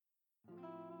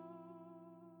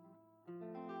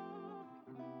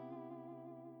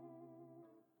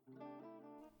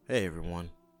Hey everyone,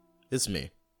 it's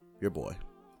me, your boy.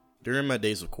 During my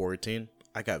days of quarantine,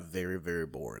 I got very, very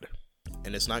bored.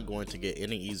 And it's not going to get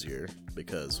any easier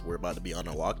because we're about to be on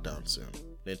a lockdown soon.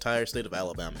 The entire state of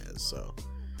Alabama is, so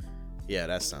yeah,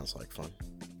 that sounds like fun.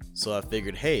 So I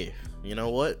figured, hey, you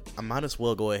know what? I might as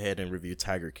well go ahead and review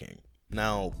Tiger King.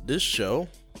 Now, this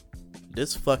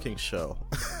fucking show,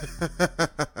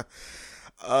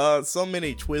 so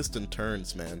many twists and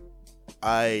turns, man.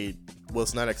 I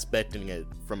was not expecting it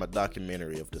from a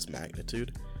documentary of this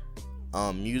magnitude.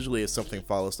 Usually if something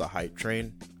follows the hype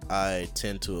train, I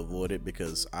tend to avoid it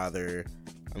because either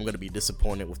I'm going to be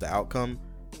disappointed with the outcome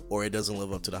or it doesn't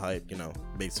live up to the hype,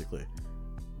 basically.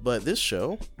 But this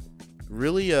show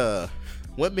really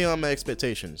went beyond my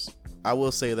expectations. I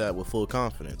will say that with full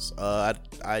confidence. I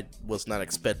was not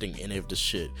expecting any of this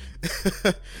shit.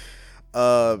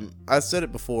 I said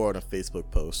it before on a Facebook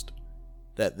post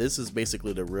that this is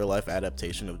basically the real life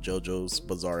adaptation of JoJo's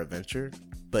Bizarre Adventure,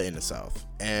 but in the South.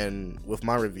 And with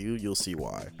my review, you'll see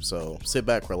why. So sit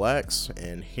back, relax,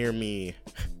 and hear me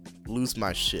lose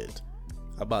my shit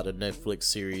about a Netflix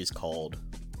series called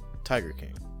Tiger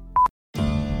King.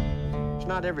 It's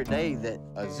not every day that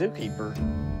a zookeeper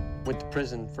went to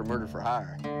prison for murder for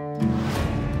hire.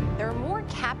 There are more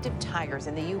captive tigers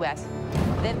in the U.S.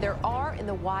 than there are in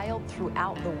the wild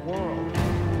throughout the world.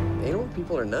 Animal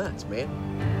people are nuts, man.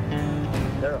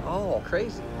 They're all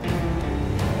crazy.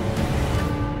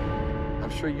 I'm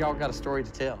sure y'all got a story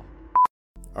to tell.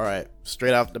 Alright,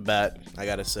 straight off the bat, I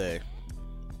gotta say,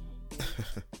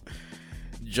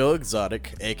 Joe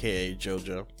Exotic, aka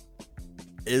JoJo,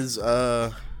 is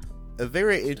a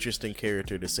very interesting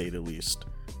character to say the least.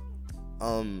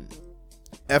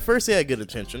 At first he had good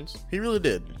intentions. He really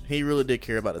did. He really did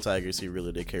care about the tigers. He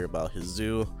really did care about his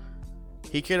zoo.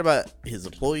 He cared about his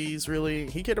employees, really.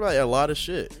 He cared about a lot of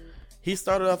shit. He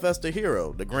started off as the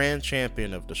hero, the grand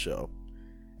champion of the show.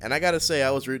 And I gotta say, I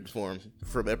was rooting for him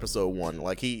from episode 1.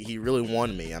 Like, he really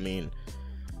won me. I mean,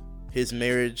 his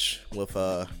marriage with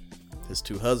his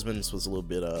two husbands was a little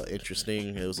bit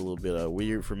interesting. It was a little bit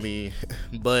weird for me.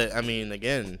 But, I mean,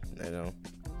 again,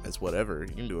 it's whatever.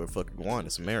 You can do what the fuck you want.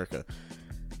 It's America.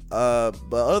 But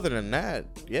other than that,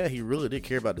 yeah, he really did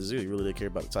care about the zoo. He really did care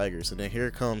about the tigers. And then here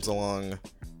comes along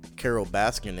Carole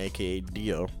Baskin, aka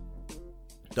Dio,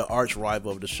 the arch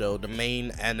rival of the show, the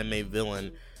main anime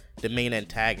villain, the main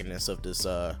antagonist of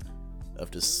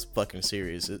this fucking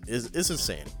series. It's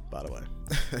insane, by the way.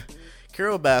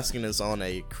 Carole Baskin is on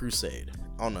a crusade,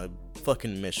 on a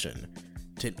fucking mission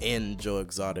to end Joe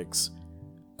Exotic's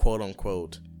quote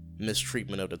unquote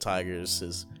mistreatment of the tigers,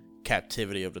 his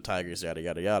captivity of the tigers, yada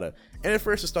yada yada. And at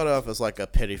first it started off as like a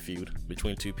petty feud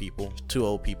between two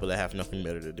old people that have nothing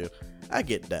better to do. I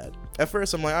get that. At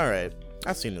first I'm like, alright,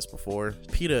 I've seen this before.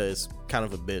 PETA is kind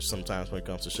of a bitch sometimes when it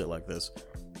comes to shit like this.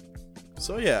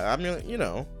 So yeah, I mean,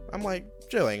 I'm like,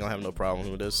 Joe ain't gonna have no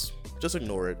problem with this. Just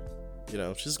ignore it.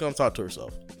 She's gonna talk to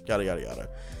herself. Yada yada yada.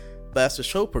 But as the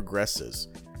show progresses,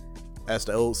 as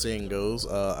the old saying goes,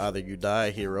 either you die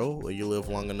a hero or you live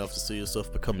long enough to see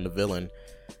yourself become the villain.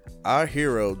 Our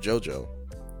hero, JoJo,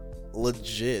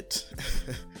 legit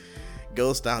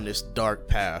goes down this dark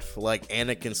path like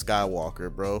Anakin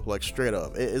Skywalker, bro. Like, straight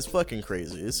up. It's fucking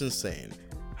crazy. It's insane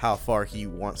how far he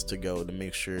wants to go to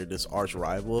make sure this arch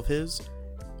rival of his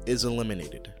is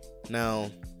eliminated. Now,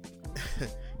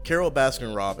 Carole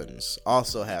Baskin Robbins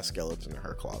also has skeletons in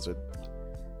her closet.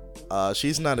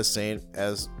 She's not a saint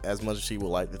as much as she would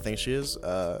like to think she is.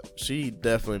 She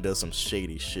definitely does some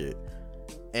shady shit.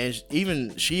 And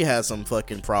even she has some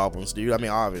fucking problems, dude. I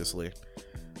mean, obviously.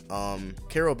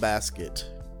 Carole Baskin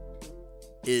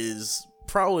is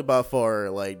probably by far,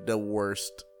 like, the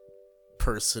worst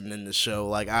person in the show.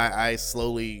 Like, I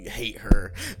slowly hate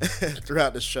her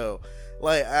throughout the show.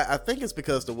 Like, I think it's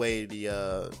because the way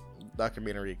the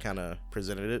documentary kind of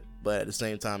presented it. But at the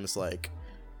same time, it's like,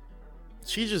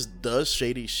 she just does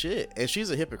shady shit. And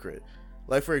she's a hypocrite.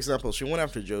 Like, for example, she went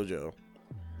after JoJo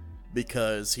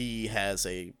because he has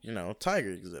a, tiger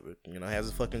exhibit, has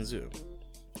a fucking zoo.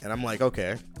 And I'm like,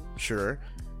 okay, sure.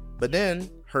 But then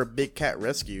her big cat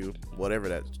rescue,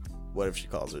 whatever she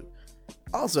calls it,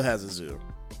 also has a zoo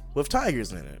with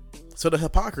tigers in it. So the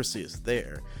hypocrisy is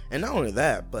there. And not only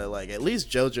that, but like, at least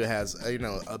JoJo has,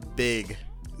 a big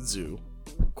zoo,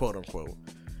 quote unquote.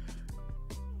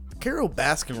 Carole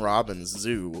Baskin Robbins'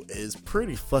 zoo is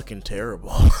pretty fucking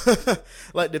terrible.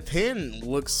 Like, the pen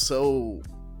looks so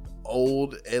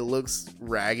old, it looks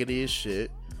raggedy as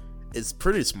shit. It's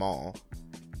pretty small.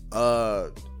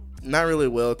 Not really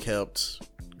well kept.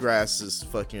 Grass is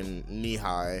fucking knee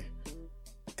high.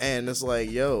 And it's like,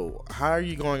 yo, how are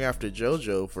you going after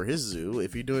JoJo for his zoo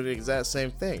if you're doing the exact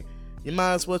same thing? you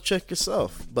might as well check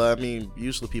yourself. But I mean,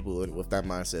 usually people with that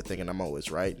mindset thinking I'm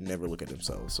always right never look at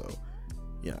themselves. So,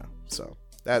 yeah, so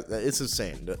that it's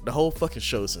insane. The whole fucking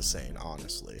show is insane,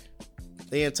 honestly.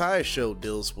 The entire show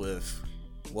deals with,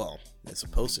 well, it's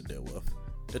supposed to deal with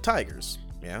the tigers,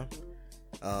 yeah.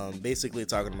 Basically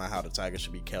talking about how the tigers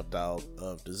should be kept out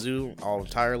of the zoo all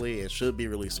entirely and should be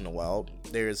released in the wild.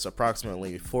 There's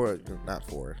approximately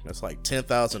that's like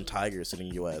 10,000 tigers in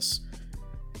the US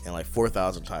and like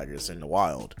 4,000 tigers in the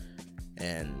wild.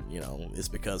 And, you know, it's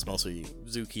because mostly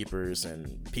zookeepers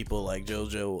and people like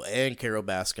JoJo and Carole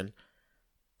Baskin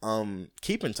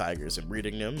keeping tigers and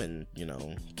breeding them and, you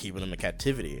know, keeping them in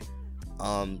captivity.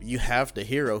 You have the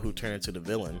hero who turned into the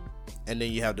villain, and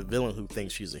then you have the villain who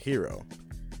thinks she's a hero.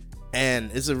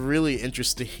 And it's a really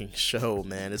interesting show,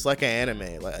 man. It's like an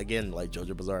anime, like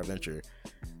JoJo Bizarre Adventure.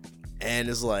 And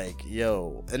it's like,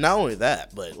 yo, and not only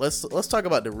that, but let's talk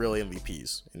about the real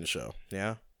MVPs in the show,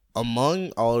 yeah?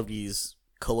 Among all of these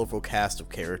colorful cast of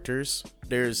characters,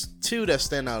 there's two that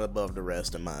stand out above the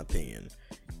rest, in my opinion.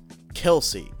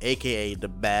 Kelsey, aka the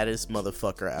baddest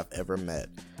motherfucker I've ever met.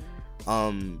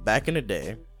 Back in the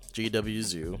day, GW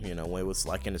Zoo, you know, when it was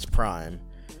like in its prime,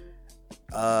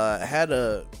 had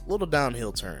a little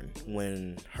downhill turn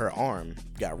when her arm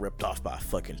got ripped off by a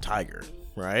fucking tiger,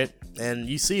 right? And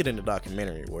you see it in the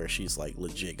documentary where she's like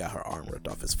legit got her arm ripped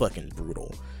off. It's fucking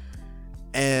brutal.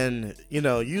 And, you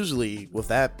know, usually with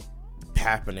that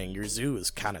happening, your zoo is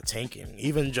kind of tanking.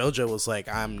 Even JoJo was like,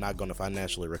 I'm not going to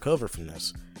financially recover from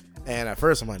this. And at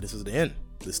first I'm like, this is the end.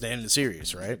 This is the end of the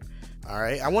series, right? All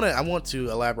right. I want to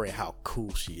elaborate how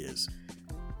cool she is.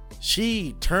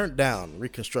 She turned down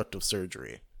reconstructive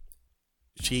surgery.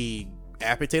 She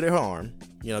amputated her arm,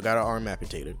 you know, got her arm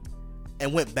amputated,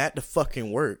 and went back to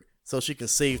fucking work so she can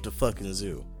save the fucking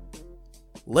zoo.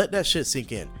 Let that shit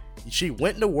sink in. She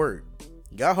went to work,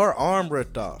 got her arm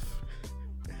ripped off,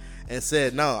 and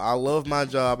said, no, I love my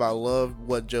job. I love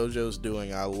what JoJo's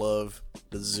doing. I love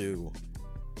the zoo.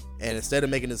 And instead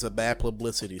of making this a bad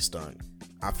publicity stunt,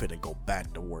 I'm finna go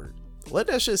back to work. Let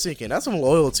that shit sink in. That's some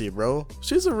loyalty, bro.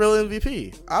 She's a real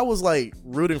MVP. I was like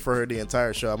rooting for her the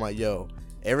entire show. I'm like, yo,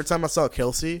 every time I saw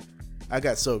Kelsey, I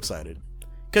got so excited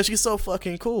because she's so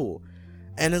fucking cool.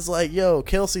 And it's like, yo,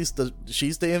 she's the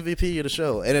MVP of the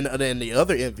show. And then the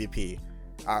other MVP,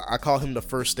 I call him the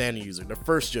first standing user, the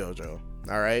first JoJo.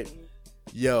 All right,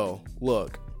 yo,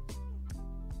 look,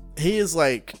 he is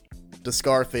like the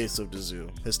Scarface of the zoo.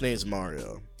 His name's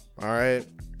Mario. All right.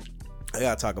 I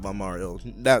gotta talk about Mario.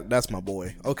 That's my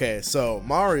boy. Okay, so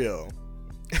Mario,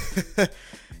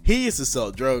 he used to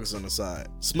sell drugs on the side,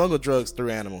 smuggle drugs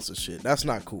through animals and shit. That's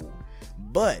not cool.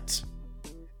 But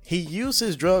he used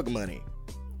his drug money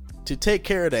to take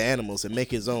care of the animals and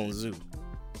make his own zoo.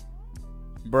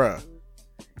 Bruh,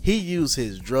 he used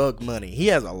his drug money. He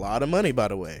has a lot of money, by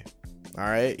the way. All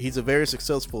right, he's a very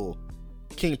successful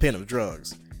kingpin of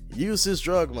drugs. Use his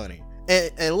drug money.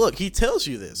 And look, he tells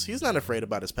you this. He's not afraid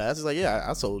about his past. He's like, yeah,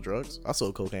 I sold drugs. I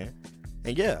sold cocaine.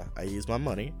 And yeah, I used my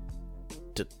money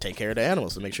to take care of the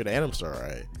animals, to make sure the animals are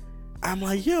alright. I'm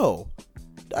like, yo,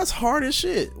 that's hard as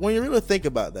shit. When you really think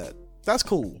about that, that's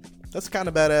cool. That's kind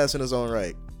of badass in his own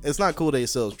right. It's not cool that he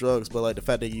sells drugs, but like the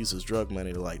fact that he uses drug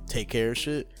money to like take care of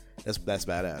shit, that's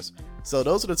badass. So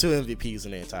those are the two MVPs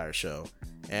in the entire show.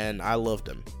 And I loved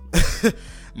them.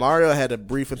 Mario had a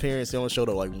brief appearance. He only showed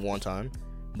up like one time.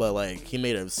 But like he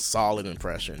made a solid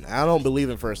impression. I don't believe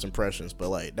in first impressions, but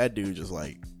like that dude just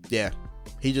like, yeah,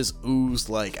 he just oozed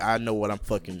like I know what I'm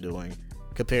fucking doing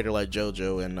compared to like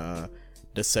JoJo and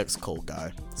the sex cult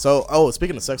guy. So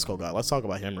speaking of sex cult guy, let's talk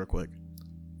about him real quick.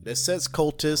 The sex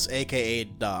cultist, aka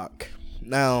Doc.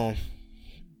 Now,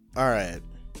 alright,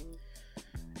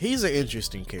 he's an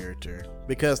interesting character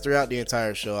because throughout the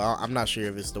entire show, I'm not sure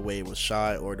if it's the way it was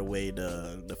shot or the way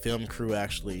the film crew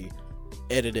actually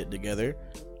edited together,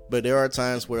 but there are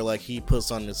times where like he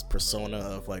puts on this persona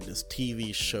of like this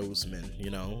TV showsman, you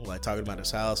know, like talking about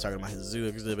his house, talking about his zoo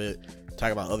exhibit,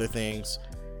 talking about other things,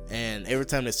 and every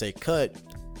time they say cut,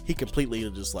 he completely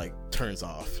just like turns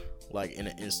off like in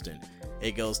an instant.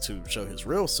 It goes to show his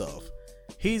real self.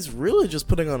 He's really just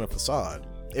putting on a facade.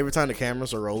 Every time the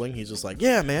cameras are rolling, he's just like,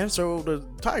 yeah, man, so the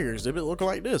tiger exhibit looking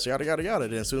like this, yada yada yada.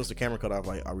 Then as soon as the camera cut off,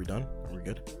 like, are we done? Are we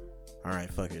good? All right,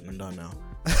 fuck it, I'm done now.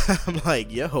 I'm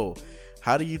like, yo,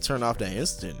 how do you turn off that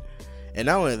instant? And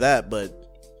not only that,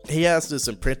 but he has this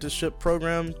apprenticeship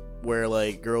program where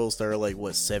like girls that are like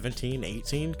 17,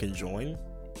 18 can join,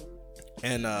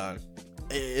 and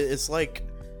it's like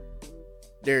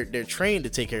they're trained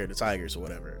to take care of the tigers or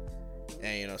whatever,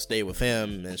 and you know, stay with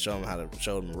him and show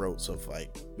them the ropes of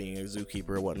like being a zookeeper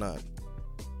or whatnot.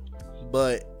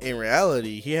 But in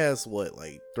reality, he has what,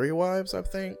 like 3 wives, I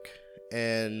think,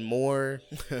 and more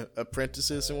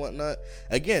apprentices and whatnot.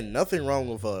 Again, nothing wrong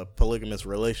with a polygamous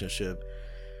relationship,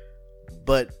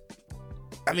 but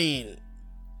I mean,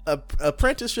 a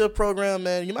apprenticeship program,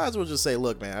 man, you might as well just say,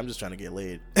 look, man, I'm just trying to get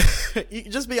laid. You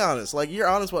just be honest. Like, you're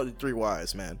honest about the 3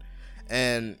 wives, man.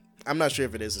 And I'm not sure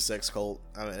if it is a sex cult.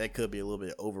 I mean, that could be a little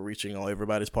bit overreaching on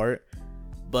everybody's part,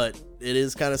 but it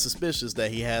is kind of suspicious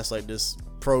that he has like this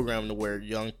program to where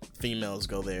young females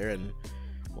go there and,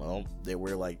 well, they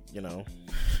wear like, you know,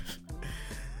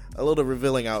 a little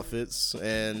revealing outfits,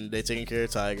 and they taking care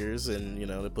of tigers, and, you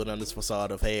know, they put on this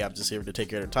facade of, hey, I'm just here to take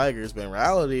care of tigers. But in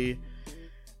reality,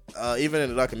 even in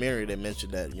the documentary, they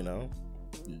mentioned that, you know,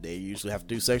 they usually have to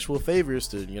do sexual favors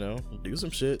to, you know, do some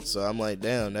shit. So I'm like,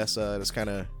 damn, that's kind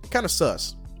of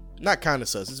sus. Not kind of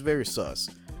sus, it's very sus.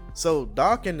 So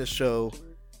Doc in the show,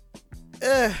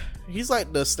 he's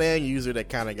like the Stan user that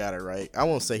kind of got it right. I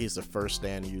won't say he's the first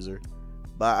Stan user,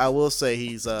 but I will say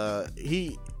he's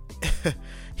he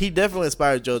he definitely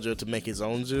inspired JoJo to make his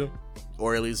own zoo,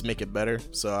 or at least make it better.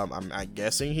 So I'm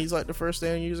guessing he's like the first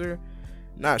Stan user.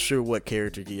 Not sure what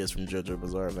character he is from JoJo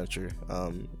Bizarre Adventure.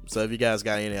 So if you guys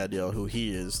got any idea who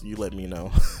he is, you let me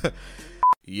know.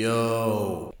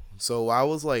 Yo. So I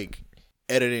was like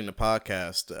editing the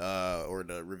podcast, or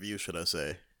the review, should I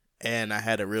say, and I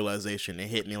had a realization. It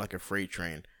hit me like a freight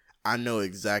train. I know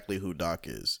exactly who Doc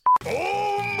is.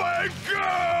 Oh my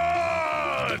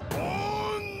god!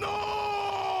 Oh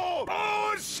no!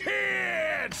 Oh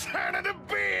shit! Son of a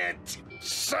bitch!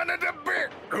 Son of a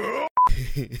bitch! Oh.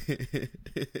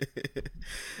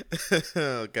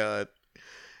 Oh god.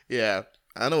 Yeah,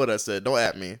 I know what I said. Don't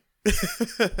at me.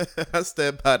 I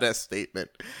stand by that statement.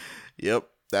 Yep,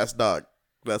 that's Doc.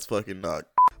 That's fucking Doc.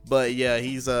 But yeah,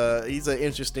 he's an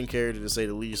interesting character to say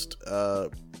the least.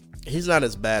 He's not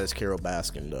as bad as Carol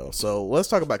Baskin though. So let's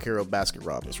talk about Carol Baskin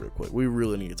Robbins real quick. We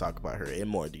really need to talk about her in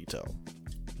more detail.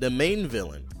 The main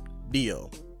villain, Dio.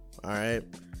 Alright.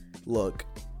 Look,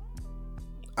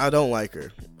 I don't like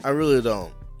her. I really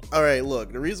don't. Alright,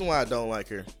 look, the reason why I don't like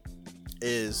her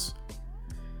is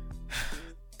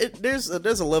there's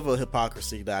a level of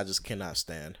hypocrisy that I just cannot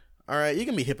stand. Alright, you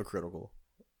can be hypocritical.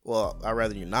 Well, I'd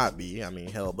rather you not be. I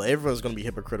mean, hell, but everyone's going to be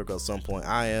hypocritical at some point.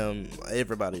 I am.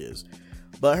 Everybody is.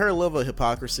 But her level of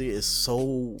hypocrisy is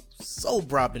so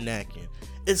Brobdinakian.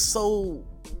 It's so,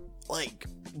 like,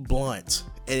 blunt.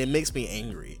 And it makes me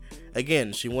angry.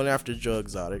 Again, she went after Joe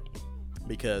Exotic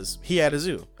because he had a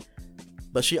zoo.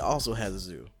 But she also has a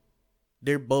zoo.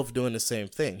 They're both doing the same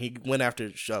thing. She went after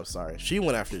Joe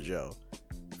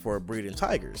for breeding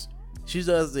tigers. She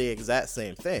does the exact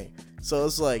same thing. So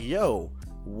it's like, yo,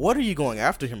 what are you going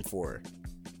after him for?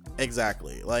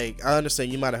 Exactly. Like, I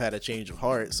understand you might have had a change of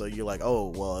heart, so you're like,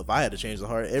 oh, well, if I had a change of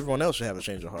heart, everyone else should have a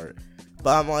change of heart.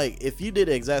 But I'm like, if you did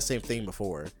the exact same thing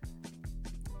before,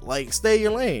 like, stay in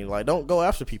your lane. Like, don't go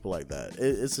after people like that.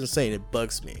 It's insane. It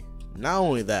bugs me. Not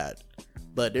only that,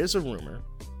 but there's a rumor.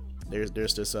 There's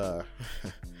this there's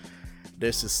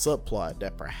this subplot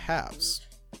that perhaps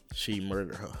she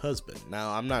murdered her husband.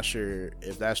 Now, I'm not sure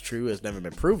if that's true. It's never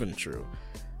been proven true.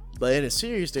 But in the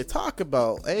series, they talk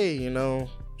about, hey, you know,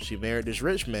 she married this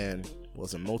rich man,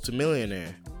 was a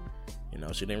multimillionaire. You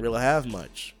know, she didn't really have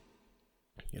much.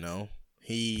 You know,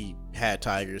 he had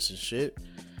tigers and shit.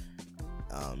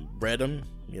 Bred them,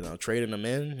 you know, trading them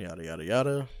in, yada, yada,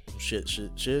 yada.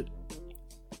 Shit.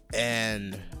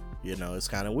 And, you know, it's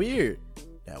kind of weird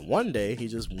that one day he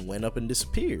just went up and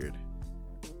disappeared.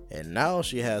 And now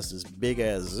she has this big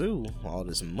ass zoo, all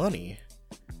this money.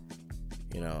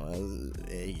 You know,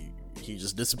 he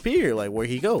just disappeared. Like, where'd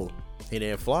he go? He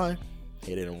didn't fly.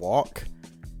 He didn't walk.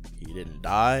 He didn't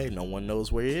die. No one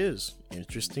knows where he is.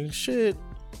 Interesting shit.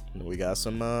 And we got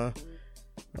some, I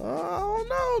don't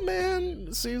know, man.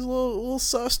 It seems a little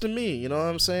sus to me. You know what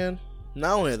I'm saying?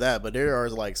 Not only that, but there are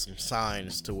like some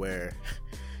signs to where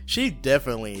she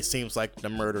definitely seems like the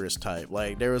murderous type.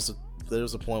 Like, there was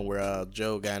a point where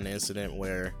Joe got in an incident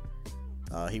where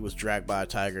he was dragged by a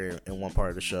tiger in one part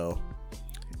of the show.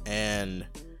 And,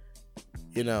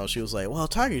 you know, she was like, well,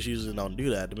 tigers usually don't do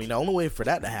that. I mean, the only way for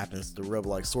that to happen is to rub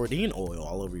like sardine oil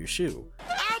all over your shoe.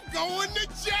 I'm going to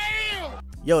jail!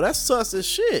 Yo, that's sus as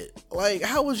shit. Like,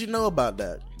 how would you know about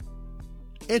that?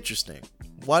 Interesting.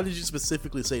 Why did you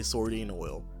specifically say sardine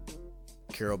oil?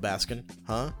 Carol Baskin?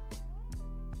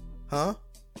 Huh?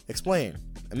 Explain.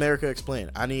 America,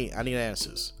 explain. I need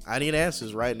answers. I need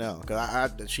answers right now. Cause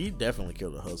she definitely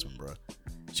killed her husband, bro.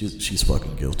 She's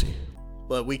fucking guilty.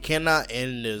 But we cannot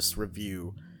end this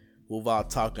review without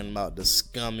talking about the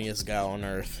scummiest guy on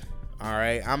earth.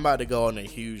 Alright, I'm about to go on a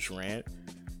huge rant.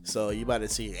 So you about to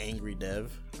see Angry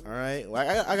Dev. All right, like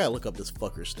I gotta look up this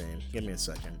fucker's name. Give me a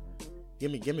second.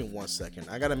 Give me 1 second.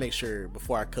 I gotta make sure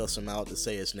before I cuss him out to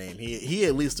say his name. He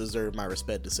at least deserved my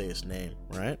respect to say his name,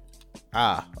 right?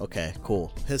 Okay,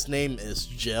 cool. His name is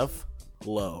Jeff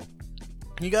Lowe.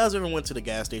 You guys ever went to the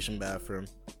gas station bathroom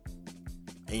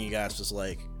and you guys just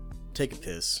like take a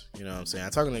piss? You know what I'm saying?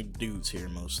 I'm talking to dudes here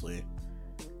mostly.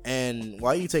 And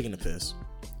while you taking a piss,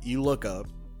 you look up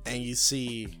and you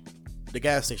see the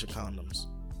gas station condoms.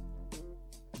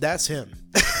 That's him.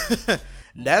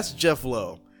 That's Jeff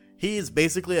Lowe. He is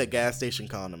basically a gas station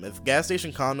condom. If gas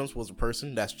station condoms was a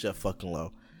person, that's Jeff fucking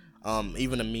Lowe.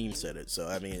 Even a meme said it, so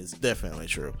I mean it's definitely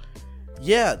true.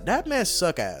 Yeah, that man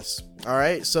suck ass.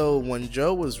 Alright, so when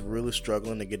Joe was really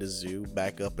struggling to get his zoo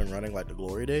back up and running like the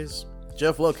glory days,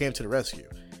 Jeff Lowe came to the rescue.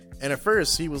 And at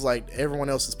first he was like everyone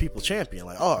else's people champion,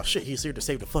 like, oh shit, he's here to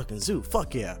save the fucking zoo.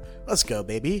 Fuck yeah, let's go,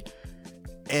 baby.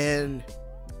 And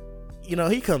you know,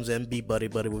 he comes in, be buddy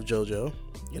with JoJo.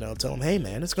 You know, tell him, hey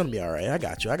man, it's gonna be alright. I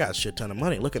got you. I got a shit ton of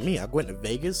money. Look at me. I went to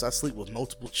Vegas. I sleep with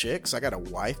multiple chicks. I got a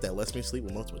wife that lets me sleep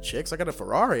with multiple chicks. I got a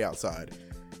Ferrari outside.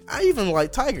 I even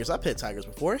like tigers. I pet tigers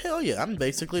before. Hell yeah, I'm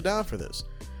basically down for this.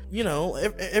 You know,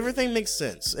 everything makes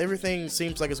sense. Everything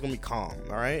seems like it's gonna be calm.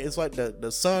 All right, it's like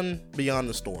the sun beyond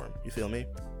the storm. You feel me?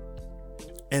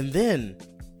 And then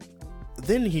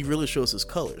he really shows his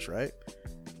colors, right?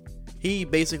 He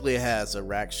basically has a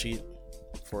rack sheet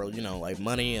for, you know, like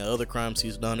money and other crimes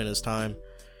he's done in his time.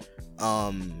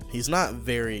 He's not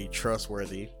very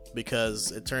trustworthy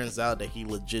because it turns out that he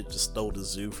legit just stole the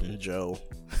zoo from Joe.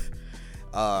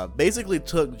 Basically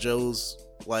took Joe's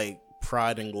like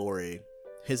pride and glory.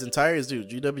 His entire zoo,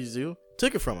 GW Zoo,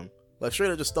 took it from him. Like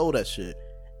straight up just stole that shit.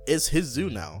 It's his zoo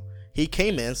now. He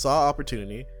came in, saw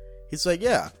opportunity. He's like,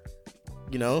 yeah,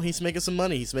 you know, he's making some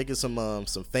money. He's making some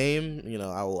fame. You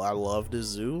know, I love this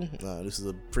zoo. This is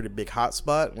a pretty big hot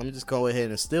spot. Let me just go ahead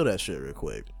and steal that shit real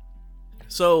quick.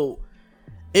 So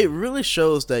it really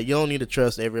shows that you don't need to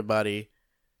trust everybody.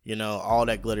 You know, all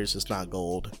that glitters is not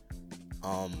gold.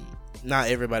 Not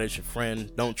everybody's your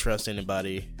friend. Don't trust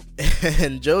anybody.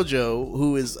 And JoJo,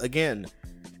 who is again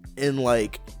in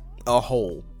like a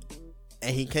hole,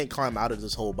 and he can't climb out of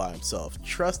this hole by himself,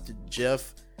 trusted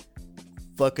Jeff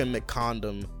fucking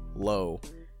McCondom Lowe,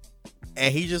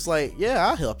 and he just like, yeah,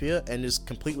 I'll help you, and just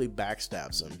completely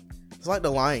backstabs him. It's like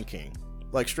the Lion King,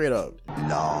 like straight up.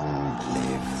 Long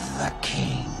live the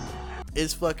king.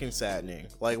 It's fucking saddening.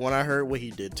 Like when I heard what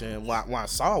he did to him, when I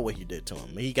saw what he did to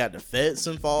him, he got the feds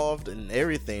involved and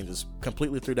everything, just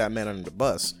completely threw that man under the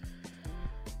bus.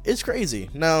 It's crazy.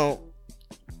 Now,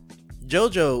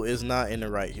 JoJo is not in the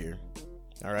right here.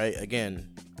 All right,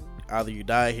 again, either you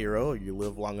die a hero or you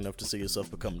live long enough to see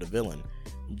yourself become the villain.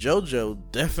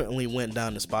 JoJo definitely went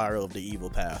down the spiral of the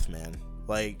evil path, man.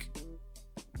 Like,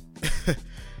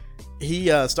 he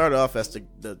started off as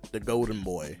the golden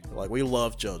boy. Like, we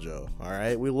love JoJo, all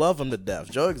right? We love him to death.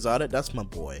 Joe Exotic, that's my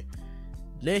boy.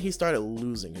 Then he started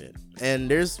losing it. And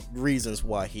there's reasons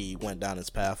why he went down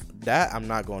his path. That I'm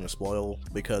not going to spoil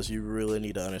because you really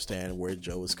need to understand where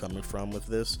Joe is coming from with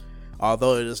this.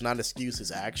 Although it does not excuse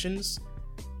his actions,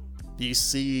 you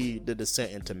see the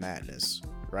descent into madness,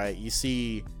 right? You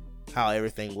see how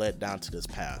everything led down to this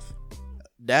path.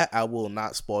 That I will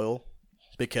not spoil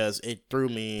because it threw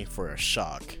me for a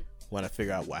shock when I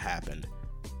figure out what happened.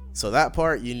 So that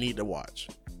part you need to watch.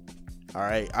 All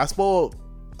right, I spoiled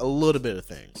a little bit of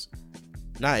things,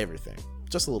 not everything,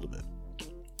 just a little bit.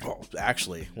 Oh,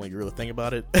 actually, when you really think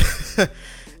about it,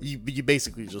 you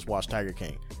basically just watch Tiger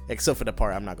King, except for the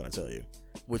part I'm not going to tell you,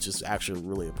 which is actually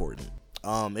really important.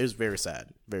 It was very sad,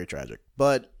 very tragic,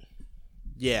 but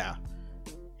yeah,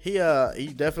 he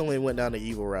definitely went down the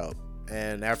evil route,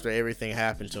 and after everything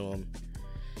happened to him,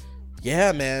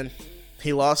 yeah, man,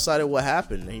 he lost sight of what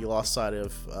happened. He lost sight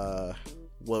of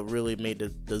what really made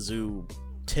the zoo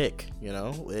tick. You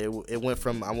know, it went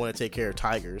from I want to take care of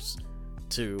tigers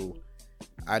to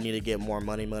I need to get more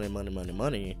money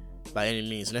by any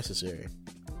means necessary.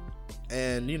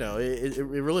 And you know, it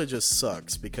really just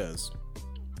sucks because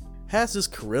it has this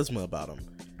charisma about him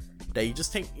that you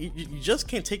just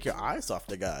can't take your eyes off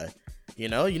the guy. You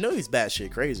know he's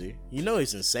batshit crazy. You know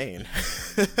he's insane.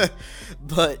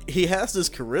 But he has this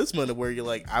charisma to where you're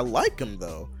like, I like him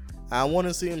though. I want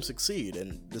to see him succeed,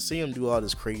 and to see him do all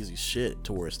this crazy shit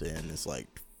towards the end, it's like,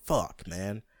 fuck,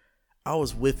 man. I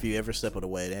was with you every step of the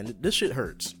way, and this shit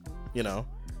hurts. You know,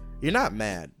 you're not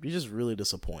mad. You're just really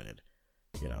disappointed.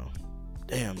 You know,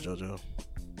 damn, JoJo,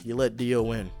 you let Dio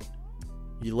win.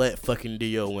 You let fucking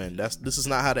Dio win. This is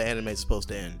not how the anime is supposed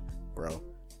to end, bro.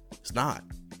 It's not.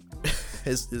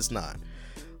 It's not.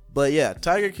 But yeah,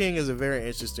 Tiger King is a very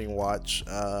interesting watch.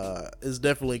 It's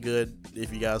definitely good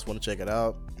if you guys want to check it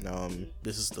out.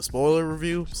 This is the spoiler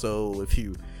review, so if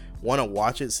you want to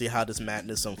watch it, see how this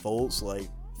madness unfolds, like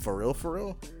for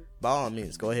real, by all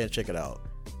means, go ahead and check it out.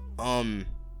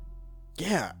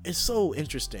 Yeah, it's so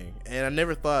interesting, and I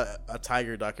never thought a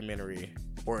tiger documentary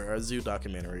or a zoo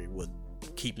documentary would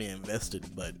keep me invested,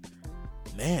 but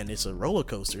man, it's a roller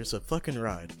coaster. It's a fucking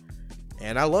ride.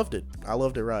 And I loved it. I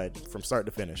loved the ride from start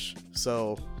to finish.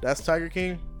 So that's Tiger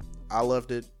King. I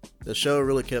loved it. The show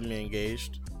really kept me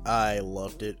engaged. I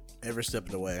loved it every step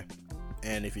of the way.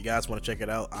 And if you guys want to check it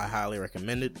out, I highly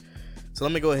recommend it. So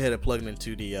let me go ahead and plug it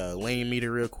into the lane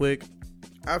meter real quick.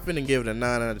 I'm finna give it a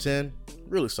 9 out of 10.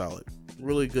 Really solid.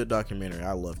 Really good documentary.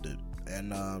 I loved it.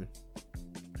 And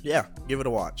yeah, give it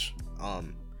a watch.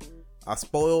 I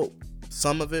spoiled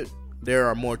some of it. There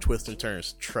are more twists and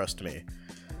turns, trust me.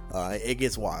 It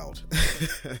gets wild.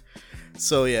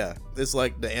 So yeah, it's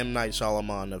like the M. Night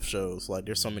Shyamalan of shows. Like,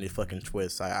 there's so many fucking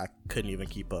twists, I couldn't even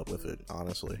keep up with it,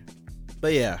 honestly.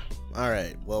 But yeah,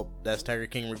 alright, well, that's Tiger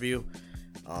King review.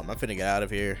 I'm finna get out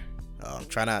of here.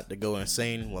 Try not to go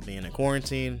insane while being in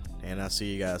quarantine, and I'll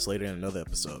see you guys later in another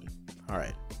episode.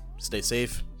 Alright, stay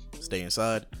safe, stay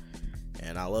inside,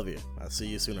 and I love you. I'll see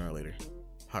you sooner or later.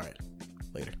 Alright,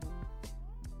 later.